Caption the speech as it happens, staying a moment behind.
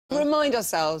Remind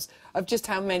ourselves of just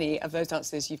how many of those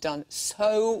dances you've done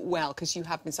so well, because you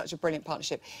have been such a brilliant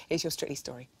partnership. Here's your Strictly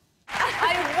story.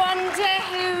 I wonder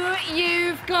who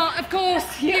you've got. Of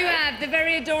course, you have the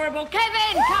very adorable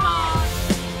Kevin. Come on!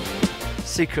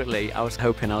 Secretly, I was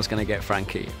hoping I was going to get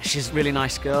Frankie. She's a really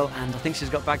nice girl, and I think she's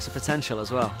got bags of potential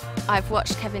as well. I've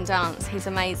watched Kevin dance. He's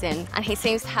amazing, and he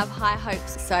seems to have high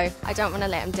hopes, so I don't want to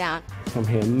let him down. From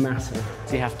here, massive.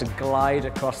 You have to glide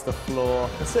across the floor.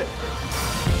 That's it.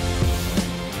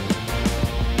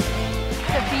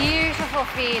 The beautiful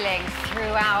feeling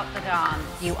throughout the dance.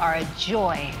 You are a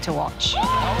joy to watch.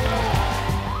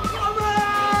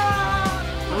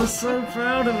 I'm so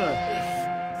proud of her.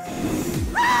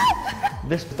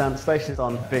 This dance station's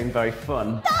on being very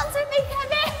fun. Dance with me,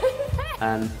 Kevin!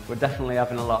 And we're definitely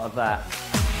having a lot of that.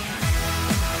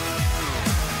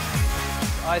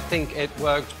 I think it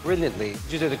worked brilliantly.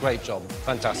 You did a great job.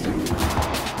 Fantastic.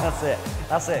 That's it.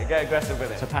 That's it. Get aggressive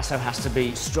with it. So Paso has to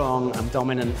be strong and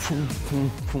dominant.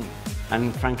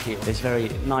 And Frankie is very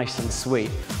nice and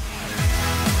sweet.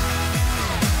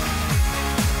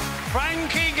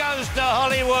 Frankie goes to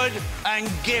Hollywood and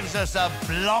gives us a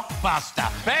blockbuster.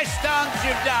 Best dance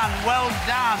you've done. Well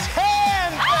done.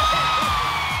 10!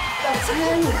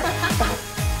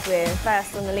 We're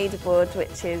first on the leaderboard,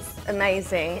 which is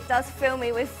amazing. It does fill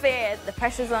me with fear. The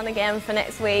pressure's on again for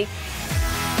next week.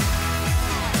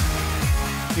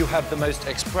 You have the most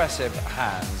expressive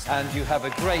hands, and you have a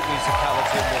great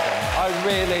musicality and rhythm. I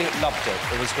really loved it.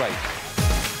 It was great.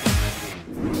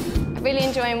 I'm really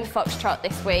enjoying Foxtrot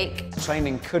this week.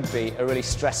 Training could be a really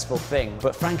stressful thing,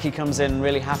 but Frankie comes in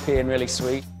really happy and really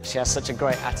sweet. She has such a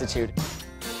great attitude.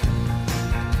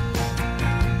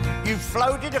 You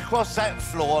floated across that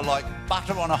floor like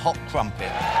butter on a hot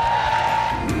crumpet.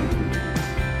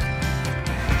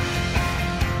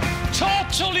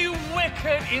 Totally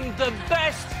wicked in the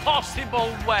best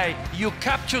possible way. You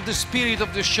captured the spirit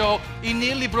of the show. It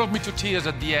nearly brought me to tears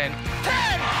at the end.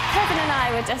 10! Kevin and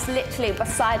I were just literally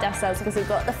beside ourselves because we've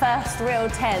got the first real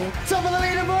 10. Top of the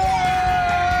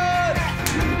leaderboard!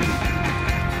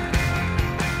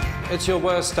 It's your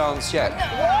worst dance yet.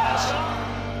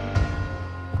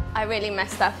 I really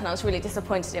messed up and I was really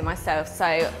disappointed in myself, so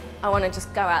I want to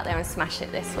just go out there and smash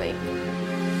it this week.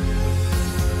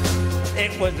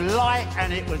 It was light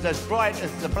and it was as bright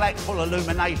as the Blackpool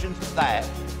illuminations. That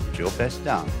was your best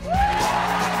dance.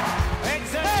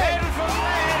 It's a 10 from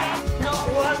me! Not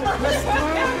one.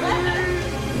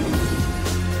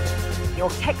 Your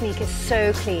technique is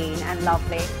so clean and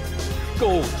lovely.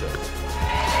 Gorgeous.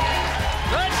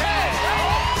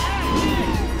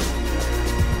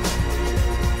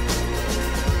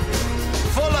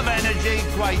 Full of energy,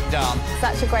 great dance.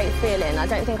 Such a great feeling. I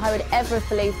don't think I would ever have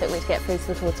believed that we'd get through to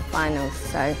the quarterfinals,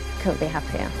 so couldn't be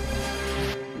happier.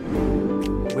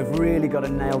 We've really got to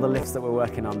nail the lifts that we're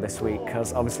working on this week,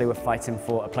 because obviously we're fighting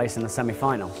for a place in the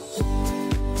semi-final.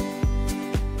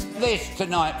 This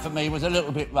tonight for me was a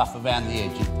little bit rough around the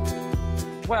edges.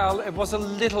 Well, it was a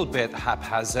little bit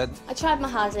haphazard. I tried my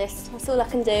hardest. That's all I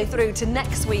can do. Through to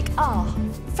next week are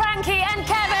Frankie and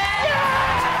Kevin!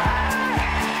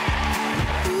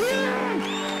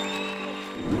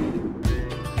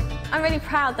 I'm really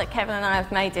proud that Kevin and I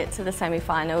have made it to the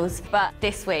semi-finals, but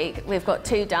this week we've got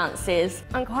 2 dances.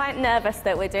 I'm quite nervous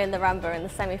that we're doing the rumba in the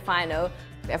semi-final.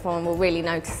 Everyone will really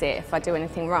notice it if I do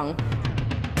anything wrong.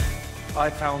 I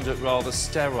found it rather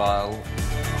sterile.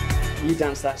 You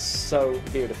dance that so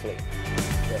beautifully.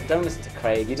 Yeah, don't listen to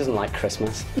Craig, he doesn't like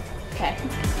Christmas. OK.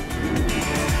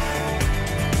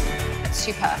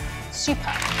 Super.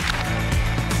 Super.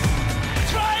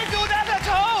 Try and do that at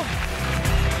home!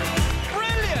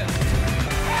 Brilliant!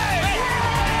 Hey!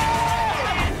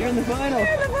 You're in the final.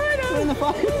 We're in the final! We're in the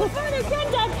final. We're in the final,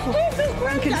 Grandad! Who's this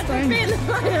Grandad to be in the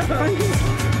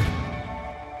final?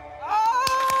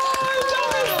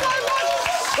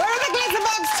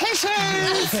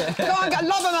 Tissues! Go on,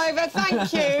 lob them over,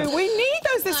 thank you. We need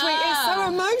those this week, it's so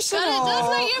emotional. God, it does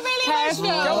make you really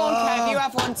emotional. Go on, Kev, you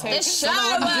have one too. The show! I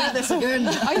want to do this again.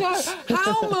 I know.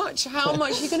 How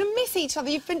much you're going to miss each other?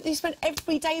 You've spent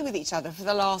every day with each other for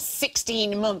the last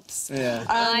 16 months. Yeah.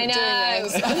 I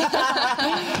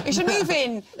know. You should move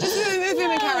in. Just move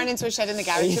him and Karen into a shed in the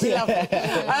garage. It'll be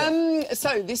lovely.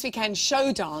 So, this weekend,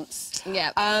 show dance.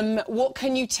 Yeah. What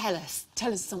can you tell us?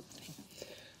 Tell us something.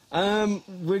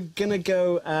 We're gonna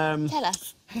go. Tell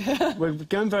us. We're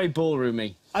going very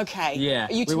ballroomy. Okay. Yeah.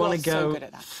 You two we want are to go so good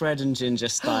at that. Fred and Ginger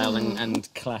style and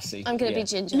classy. I'm going to be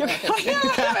Ginger.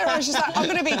 She's like, I'm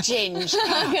going to be Ginge.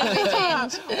 I'm going to be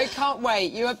Ginge. I can't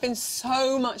wait. You have been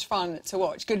so much fun to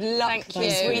watch. Good luck Thank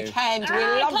this you. weekend. We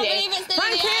I love can't you. believe it's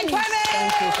nearly Frankie the and end. Kevin!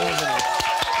 Thank you for having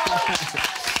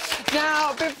us.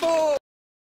 Now, before